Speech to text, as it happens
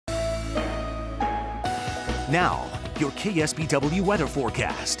Now, your KSBW weather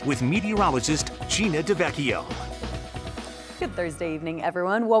forecast with meteorologist Gina DeVecchio. Good Thursday evening,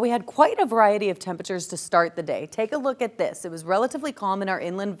 everyone. Well, we had quite a variety of temperatures to start the day. Take a look at this. It was relatively calm in our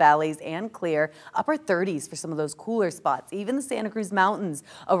inland valleys and clear, upper 30s for some of those cooler spots. Even the Santa Cruz Mountains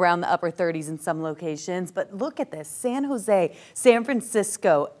around the upper 30s in some locations. But look at this. San Jose, San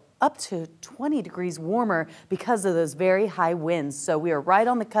Francisco, up to 20 degrees warmer because of those very high winds. So we are right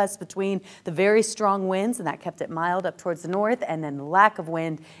on the cusp between the very strong winds, and that kept it mild up towards the north, and then the lack of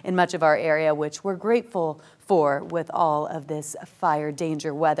wind in much of our area, which we're grateful for with all of this fire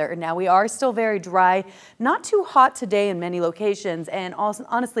danger weather. Now we are still very dry, not too hot today in many locations, and also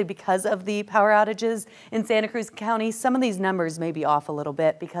honestly because of the power outages in Santa Cruz County, some of these numbers may be off a little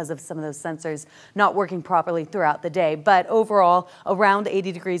bit because of some of those sensors not working properly throughout the day. But overall, around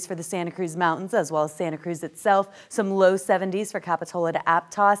 80 degrees for the Santa Cruz Mountains as well as Santa Cruz itself. Some low 70s for Capitola to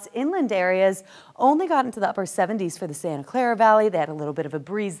Aptos. Inland areas only got into the upper 70s for the Santa Clara Valley. They had a little bit of a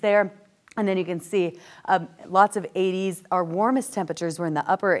breeze there. And then you can see lots of 80s. Our warmest temperatures were in the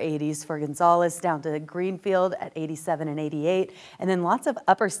upper 80s for Gonzales down to Greenfield at 87 and 88. And then lots of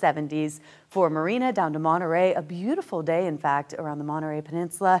upper 70s for Marina down to Monterey. A beautiful day, in fact, around the Monterey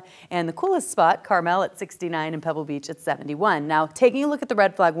Peninsula. And the coolest spot, Carmel at 69 and Pebble Beach at 71. Now, taking a look at the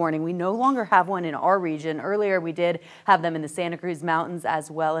red flag warning, we no longer have one in our region. Earlier, we did have them in the Santa Cruz Mountains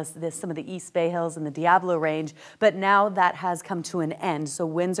as well as some of the East Bay Hills and the Diablo Range. But now that has come to an end. So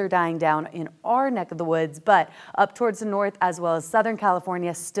winds are dying down in our neck of the woods, but up towards the north as well as Southern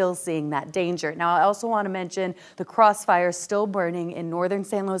California, still seeing that danger. Now, I also want to mention the crossfire still burning in northern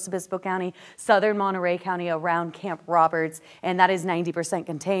San Luis Obispo County, southern Monterey County around Camp Roberts, and that is 90%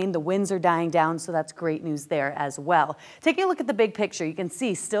 contained. The winds are dying down, so that's great news there as well. Taking a look at the big picture, you can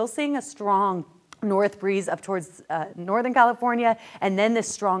see still seeing a strong north breeze up towards Northern California, and then this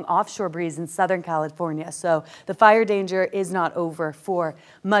strong offshore breeze in Southern California. So the fire danger is not over for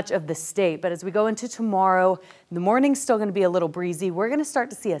much of the state. But as we go into tomorrow, the morning's still going to be a little breezy. We're going to start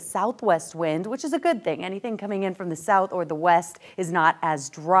to see a southwest wind, which is a good thing. Anything coming in from the south or the west is not as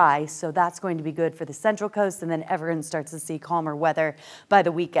dry. So that's going to be good for the central coast. And then everyone starts to see calmer weather by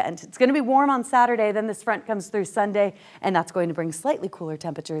the weekend. It's going to be warm on Saturday. Then this front comes through Sunday, and that's going to bring slightly cooler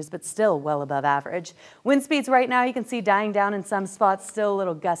temperatures, but still well above average. Wind speeds right now you can see dying down in some spots, still a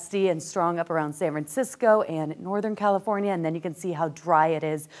little gusty and strong up around San Francisco and Northern California, and then you can see how dry it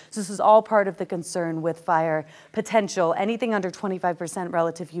is. So this is all part of the concern with fire potential. Anything under 25%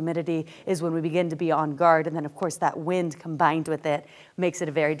 relative humidity is when we begin to be on guard, and then of course that wind combined with it makes it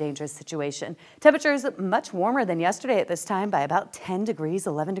a very dangerous situation. Temperatures much warmer than yesterday at this time by about 10 degrees,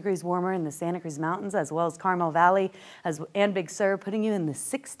 11 degrees warmer in the Santa Cruz Mountains as well as Carmel Valley and Big Sur, putting you in the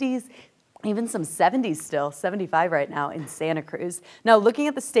 60s. Even some 70s still, 75 right now in Santa Cruz. Now looking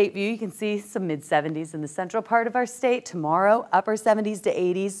at the state view, you can see some mid-70s in the central part of our state. Tomorrow, upper 70s to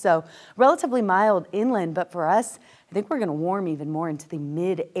 80s, so relatively mild inland, but for us, I think we're going to warm even more into the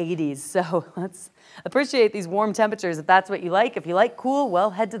mid-80s. So let's appreciate these warm temperatures if that's what you like. If you like cool, well,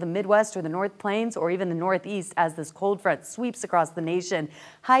 head to the Midwest or the North Plains or even the Northeast as this cold front sweeps across the nation.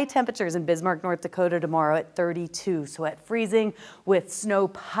 High temperatures in Bismarck, North Dakota tomorrow at 32. So at freezing with snow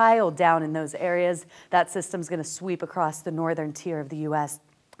piled down in those areas, that system's going to sweep across the northern tier of the U.S.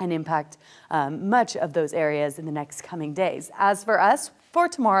 and impact much of those areas in the next coming days. As for us, for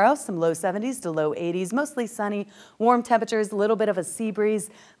tomorrow, some low 70s to low 80s, mostly sunny, warm temperatures, a little bit of a sea breeze,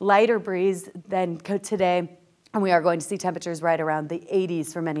 lighter breeze than today. And we are going to see temperatures right around the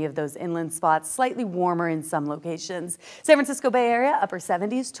 80s for many of those inland spots, slightly warmer in some locations. San Francisco Bay Area, upper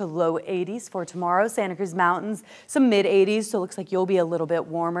 70s to low 80s for tomorrow. Santa Cruz Mountains, some mid 80s, so it looks like you'll be a little bit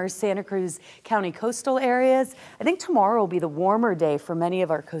warmer. Santa Cruz County coastal areas. I think tomorrow will be the warmer day for many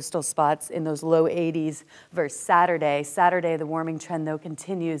of our coastal spots in those low 80s versus Saturday. Saturday, the warming trend, though,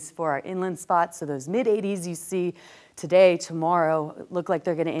 continues for our inland spots. So those mid 80s you see today, tomorrow, look like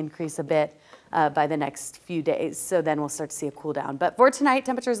they're going to increase a bit by the next few days. So then we'll start to see a cool down. But for tonight,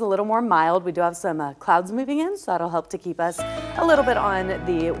 temperatures a little more mild. We do have some clouds moving in, so that'll help to keep us a little bit on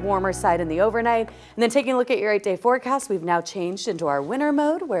the warmer side in the overnight. And then taking a look at your 8-day forecast, we've now changed into our winter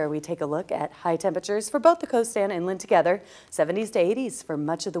mode where we take a look at high temperatures for both the coast and inland together. 70s to 80s for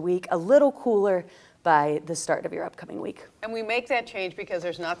much of the week, a little cooler by the start of your upcoming week. And we make that change because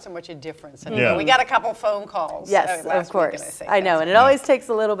there's not so much a difference anymore. We got a couple phone calls. Yes, of course. I know, and it always takes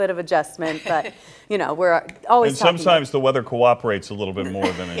a little bit of adjustment, but you know, we're always talking. And sometimes the weather cooperates a little bit more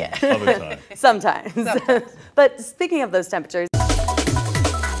than other times. Sometimes. But speaking of those temperatures,